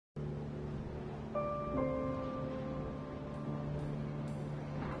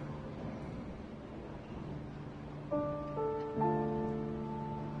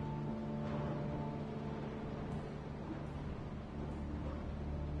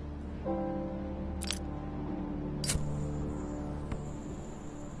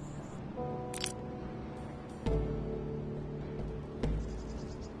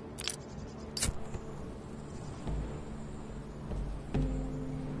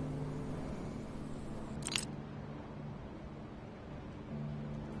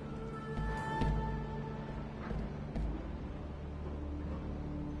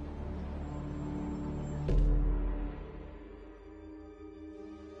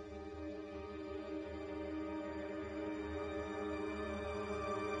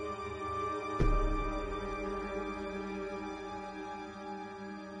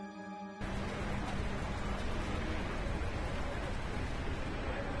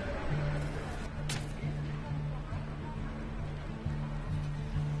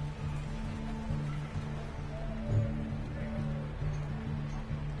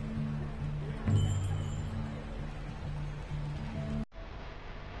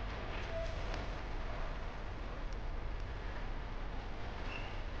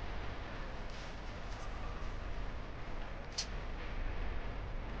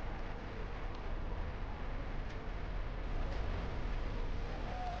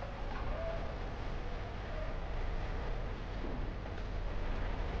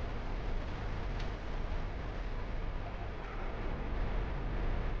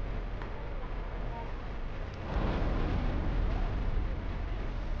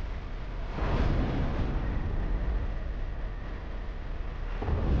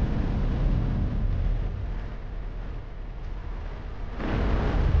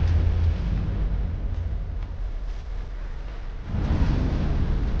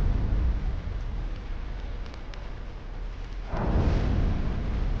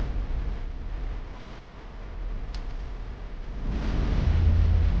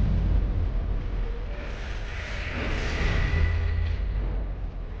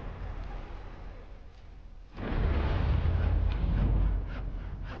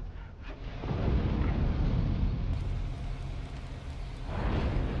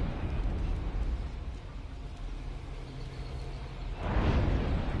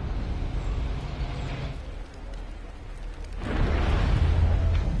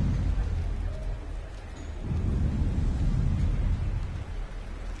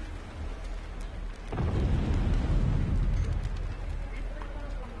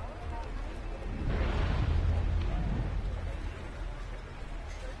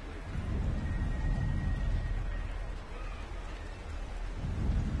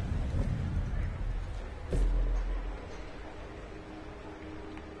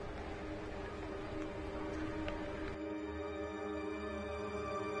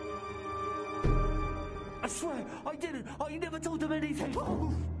swear, I didn't. I never told them anything. Let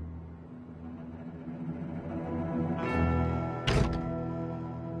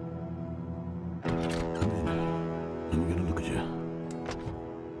me get a look at you.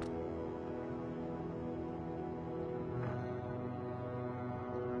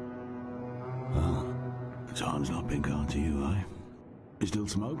 Well, time's not been kind to you, eh? You still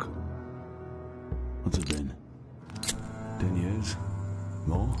smoke? What's it been? 10 years?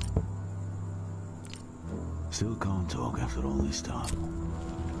 More? Still can't talk after all this time.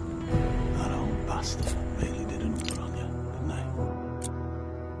 That old bastard really did a number on you, didn't he?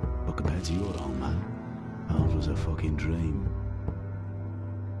 But compared to your old man, ours was a fucking dream.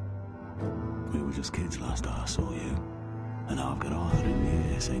 We were just kids last I saw you, and I've got Arthur in the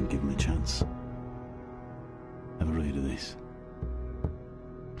ear saying give him a chance. Ever read of this?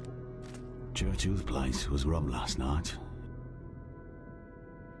 Churchill's place was robbed last night.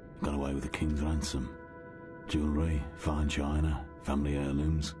 Got away with the king's ransom. Jewellery, fine china, family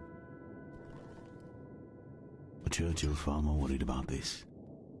heirlooms. But Churchill's far more worried about this.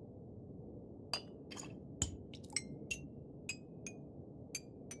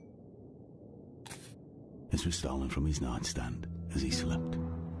 This was stolen from his nightstand as he slept.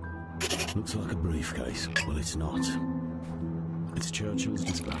 Looks like a briefcase. Well, it's not. It's Churchill's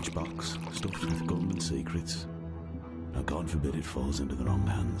dispatch box, stuffed with government secrets. Now, God forbid it falls into the wrong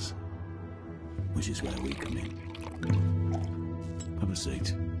hands. Which is where we come in. Have a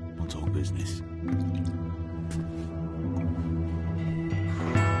seat. We'll talk business.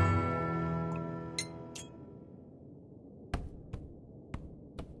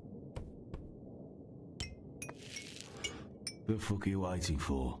 The fuck are you waiting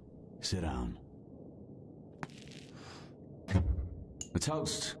for? Sit down. A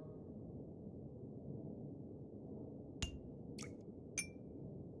toast.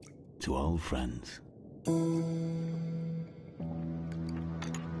 To old friends. The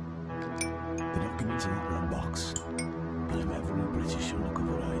documents in that red box. I'm every British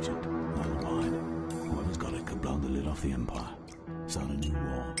undercover agent, worldwide. Whoever's got it could blow the lid off the Empire. Start a new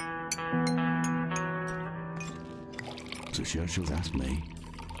war. So Churchill's asked me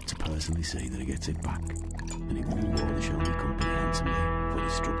to personally see that he gets it back, and he won't reward the Shelby Company handsomely for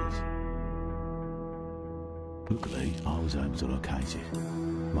his troubles. Luckily, I was able to locate it.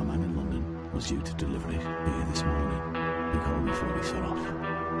 My man in London was due to deliver it here this morning. He called me before he set off.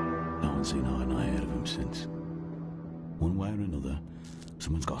 No one's seen eye and I heard of him since. One way or another,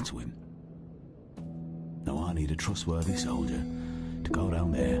 someone's got to him. Now I need a trustworthy soldier to go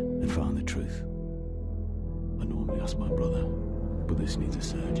down there and find the truth. I normally ask my brother, but this needs a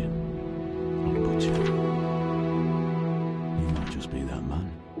surgeon, not a butcher. You might just be that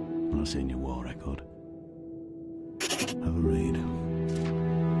man when I've seen your war record. Have a read.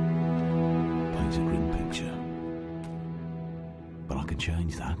 Paints a grim picture. But I can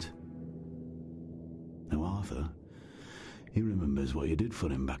change that. Now Arthur, he remembers what you did for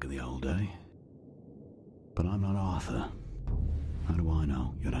him back in the old day. But I'm not Arthur. How do I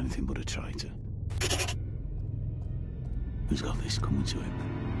know you're anything but a traitor? Who's got this coming to him?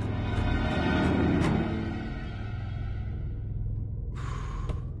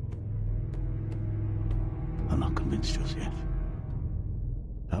 I'm not convinced just yet.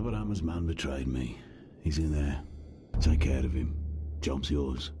 Abraham's man betrayed me. He's in there. Take care of him. Job's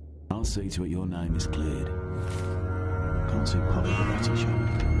yours. I'll see to it your name is cleared. Can't see Papa the Ratty Shop.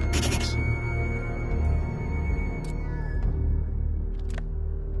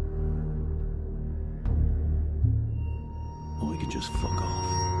 Or we could just fuck off.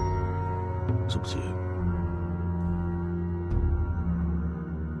 It's up to you.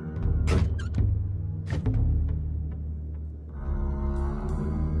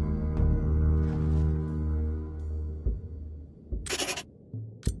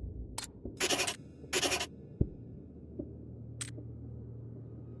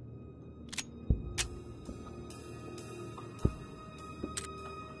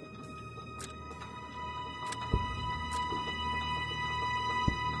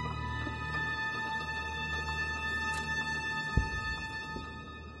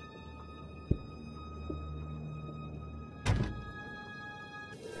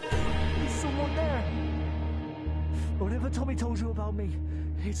 Whatever Tommy told you about me,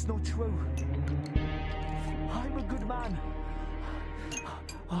 it's not true. I'm a good man.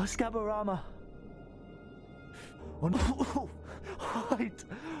 Scabarama. Oh, no. Right.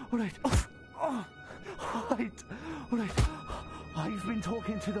 Right. Right. Right. I've been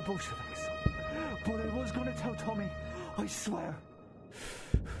talking to the Bolsheviks. But I was going to tell Tommy. I swear.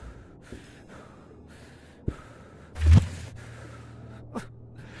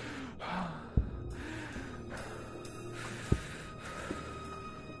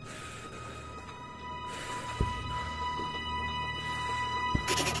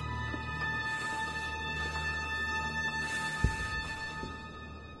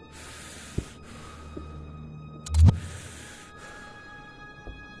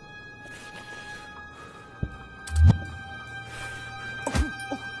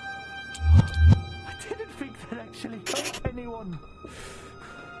 actually hurt anyone.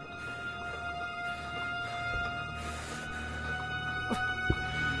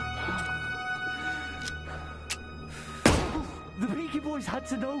 The Peaky boys had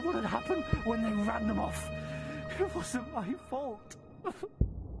to know what had happened when they ran them off. It wasn't my fault.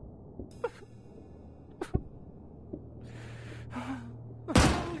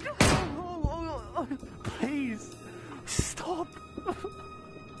 Please, stop.